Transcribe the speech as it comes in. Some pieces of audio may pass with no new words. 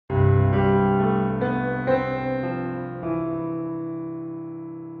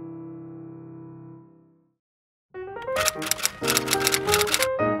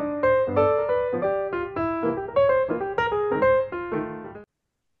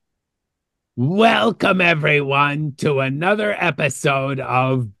Welcome, everyone, to another episode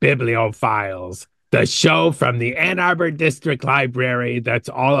of Biblio Files, the show from the Ann Arbor District Library that's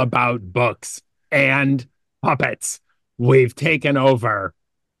all about books and puppets. We've taken over.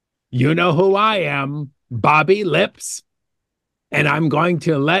 You know who I am, Bobby Lips, and I'm going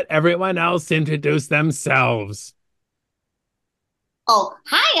to let everyone else introduce themselves. Oh,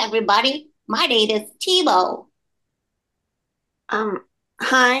 hi everybody. My name is Timo. Um,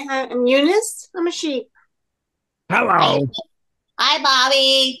 Hi, I'm Eunice. I'm a sheep. Hi, Hello. hi,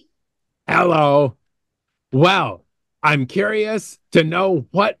 Bobby. Hello. Well, I'm curious to know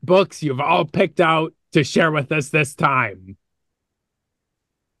what books you've all picked out to share with us this time.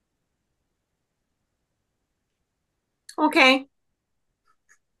 Okay.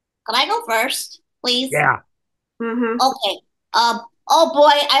 Can I go first, please? Yeah. Mm-hmm. Okay. Oh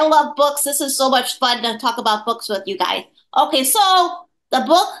boy, I love books. This is so much fun to talk about books with you guys. Okay, so the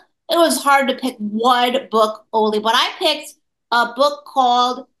book, it was hard to pick one book only, but I picked a book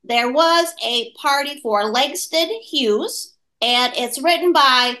called There Was a Party for Langston Hughes, and it's written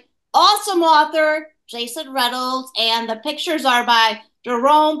by awesome author Jason Reynolds, and the pictures are by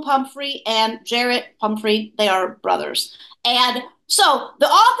Jerome Pumphrey and Jarrett Pumphrey. They are brothers. And so the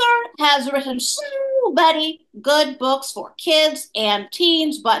author has written so many good books for kids and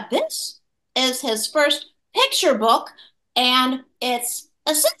teens, but this is his first picture book, and it's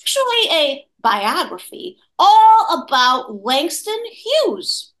essentially a biography all about Langston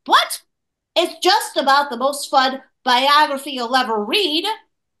Hughes. But it's just about the most fun biography you'll ever read.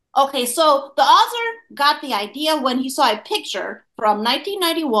 Okay, so the author got the idea when he saw a picture from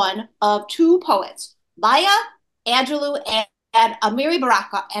 1991 of two poets, Maya Angelou and Amiri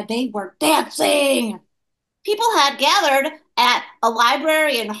Baraka, and they were dancing. People had gathered at a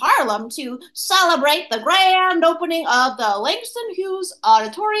library in Harlem to celebrate the grand opening of the Langston Hughes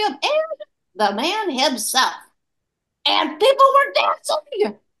Auditorium and the man himself. And people were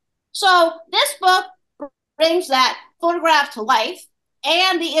dancing. So this book brings that photograph to life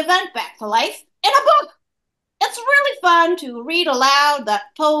and the event back to life in a book. It's really fun to read aloud the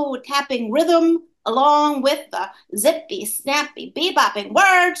toe tapping rhythm along with the zippy, snappy, bebopping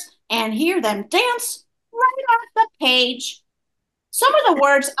words and hear them dance right off the page. Some of the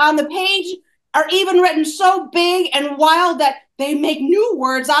words on the page are even written so big and wild that they make new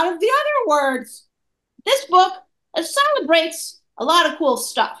words out of the other words. This book celebrates a lot of cool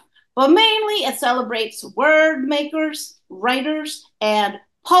stuff, but mainly it celebrates word makers, writers, and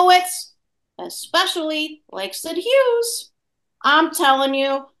poets, especially Langston Hughes. I'm telling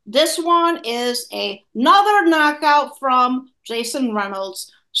you, this one is another knockout from Jason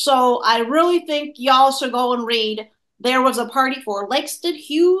Reynolds. So I really think y'all should go and read There Was a Party for Langston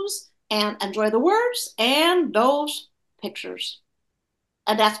Hughes and enjoy the words and those pictures.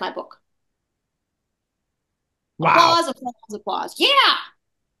 And that's my book. Wow. Applause, applause, applause. Yeah.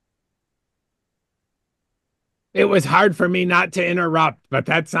 It was hard for me not to interrupt, but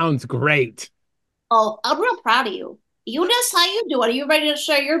that sounds great. Oh, I'm real proud of you. Eunice, how you doing? Are you ready to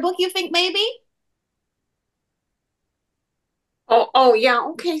share your book, you think, maybe? Oh, yeah.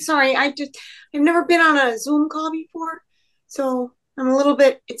 Okay. Sorry. I've never been on a Zoom call before, so I'm a little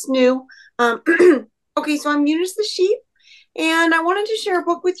bit, it's new. Um, okay. So I'm Eunice the sheep, and I wanted to share a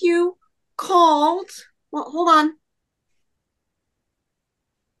book with you called, well, hold on.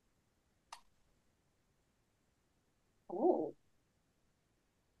 Oh.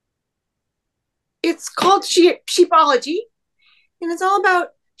 It's called Sheepology, and it's all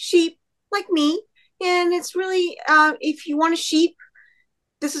about sheep like me. And it's really, if you want a sheep,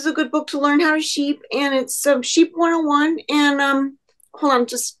 this is a good book to learn how to sheep, and it's Sheep 101. And hold on,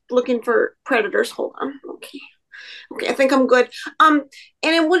 just looking for predators. Hold on. Okay, I think I'm good. And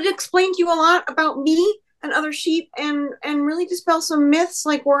it would explain to you a lot about me and other sheep, and really dispel some myths.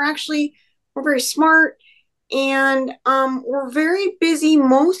 Like we're very smart, and we're very busy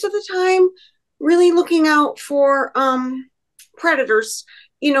most of the time, really looking out for predators.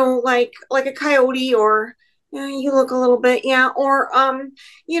 Like a coyote, or you look a little bit, yeah, or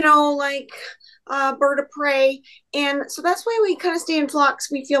like a bird of prey. And so that's why we kind of stay in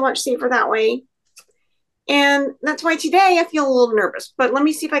flocks. We feel much safer that way. And that's why today I feel a little nervous, but let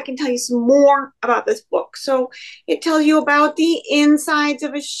me see if I can tell you some more about this book. So it tells you about the insides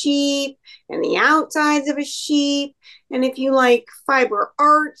of a sheep and the outsides of a sheep. And if you like fiber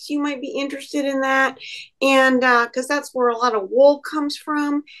arts, you might be interested in that. And because that's where a lot of wool comes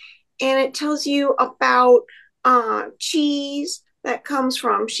from. And it tells you about cheese that comes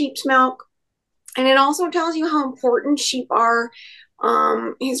from sheep's milk. And it also tells you how important sheep are.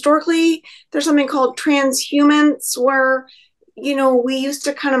 Historically, there's something called transhumance, where we used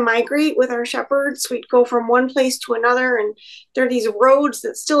to kind of migrate with our shepherds. We'd go from one place to another, and there are these roads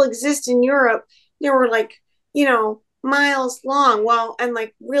that still exist in Europe. They were like, miles long, well, and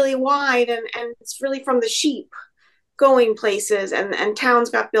like really wide, and it's really from the sheep going places, and towns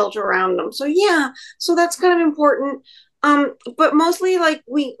got built around them. So yeah, so that's kind of important. But mostly like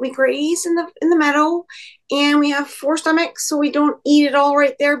we graze in the meadow, and we have four stomachs, so we don't eat it all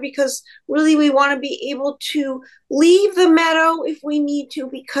right there, because really we want to be able to leave the meadow if we need to,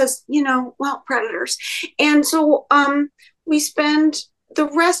 because predators. And so we spend the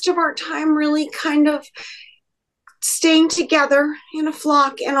rest of our time really kind of staying together in a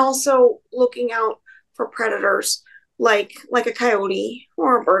flock, and also looking out for predators like a coyote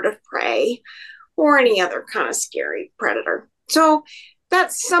or a bird of prey or any other kind of scary predator. So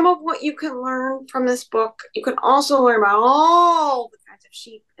that's some of what you can learn from this book. You can also learn about all the kinds of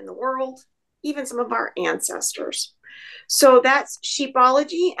sheep in the world, even some of our ancestors. So that's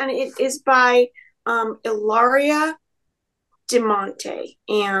Sheepology, and it is by Ilaria DeMonte.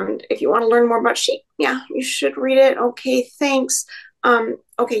 And if you want to learn more about sheep, yeah, you should read it. Okay, thanks.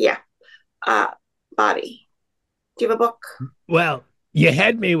 Okay, yeah. Bobby, do you have a book? Well, you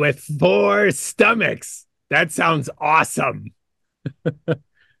had me with four stomachs. That sounds awesome.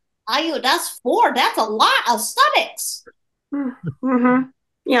 That's four. That's a lot of stomachs. Mm-hmm.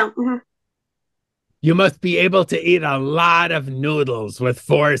 Yeah. Mm-hmm. You must be able to eat a lot of noodles with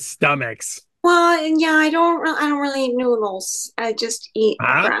four stomachs. Well, yeah, I don't really eat noodles. I just eat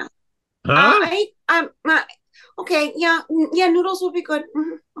grass. Huh? I'm not. Okay, yeah, noodles would be good.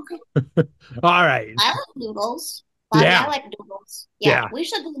 Mm-hmm. Okay. All right. I like noodles. Bobby, Yeah. I like noodles. Yeah, we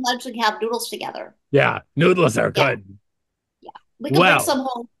should lunch and have noodles together. Yeah, noodles are good. Yeah, we can bring some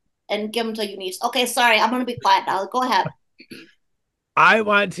home and give them to Eunice. Okay, sorry, I'm going to be quiet now. Go ahead. I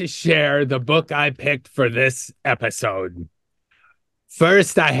want to share the book I picked for this episode.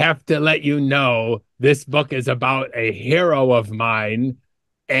 First, I have to let you know this book is about a hero of mine,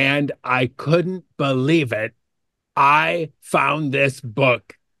 and I couldn't believe it. I found this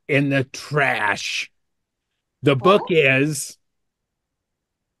book in the trash. The book is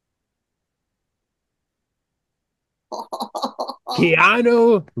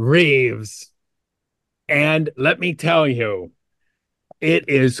Keanu Reeves. And let me tell you, it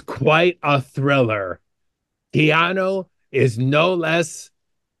is quite a thriller. Keanu is no less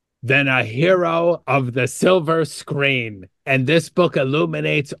than a hero of the silver screen, and this book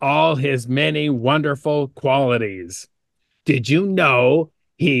illuminates all his many wonderful qualities. Did you know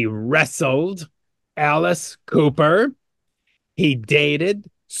he wrestled Alice Cooper? He dated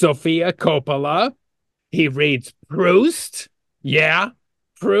Sofia Coppola. He reads Proust. Yeah,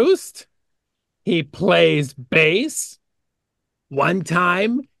 Proust. He plays bass. One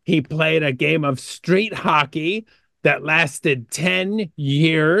time, he played a game of street hockey that lasted 10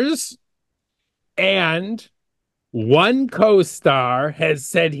 years. And one co-star has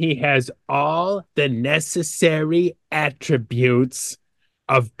said he has all the necessary attributes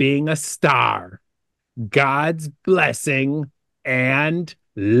of being a star: God's blessing and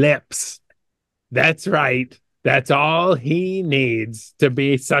lips. That's right. That's all he needs to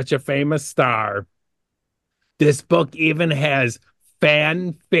be such a famous star. This book even has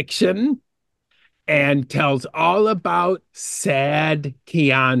fan fiction and tells all about sad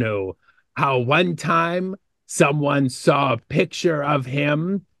Keanu. How one time someone saw a picture of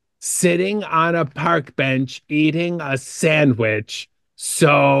him sitting on a park bench eating a sandwich.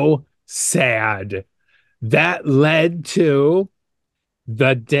 So sad. That led to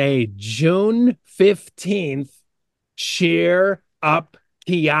the day June 15th, Cheer Up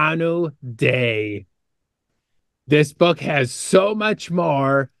Keanu Day. This book has so much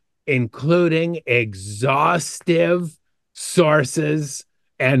more, including exhaustive sources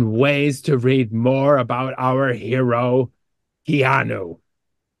and ways to read more about our hero, Keanu.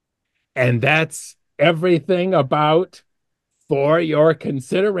 And that's everything about, for your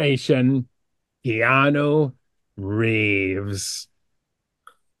consideration, Keanu Reeves.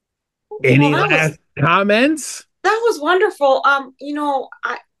 Any last comments? That was wonderful.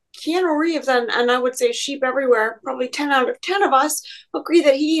 Keanu Reeves, and I would say sheep everywhere, probably 10 out of 10 of us agree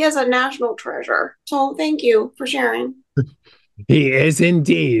that he is a national treasure. So thank you for sharing. He is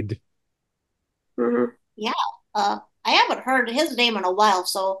indeed. Mm-hmm. Yeah. I haven't heard his name in a while,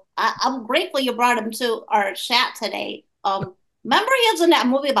 so I'm grateful you brought him to our chat today. Remember he was in that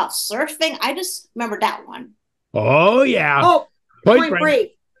movie about surfing? I just remember that one. Oh, yeah. Oh, Point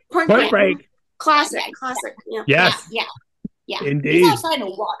Break. Point Break. Classic. Yeah. Yes. Yeah. Indeed. He's outside the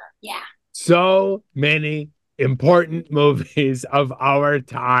water. Yeah. So many important movies of our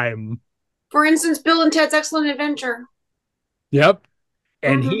time. For instance, Bill and Ted's Excellent Adventure. Yep.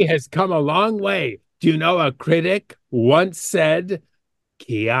 And Mhm. he has come a long way. Do you know a critic once said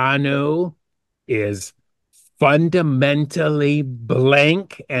Keanu is fundamentally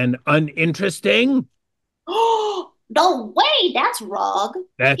blank and uninteresting? Oh, no way, that's wrong.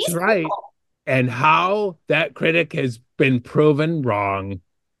 That's He's right. cool. And how that critic has been proven wrong.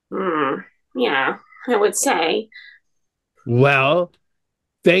 Yeah, I would say. Well,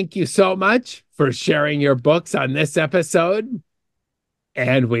 thank you so much for sharing your books on this episode.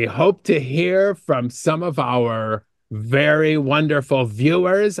 And we hope to hear from some of our very wonderful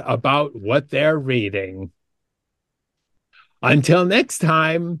viewers about what they're reading. Until next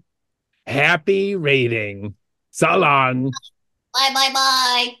time, happy reading. So long. Bye, bye,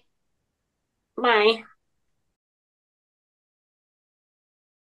 bye. Bye.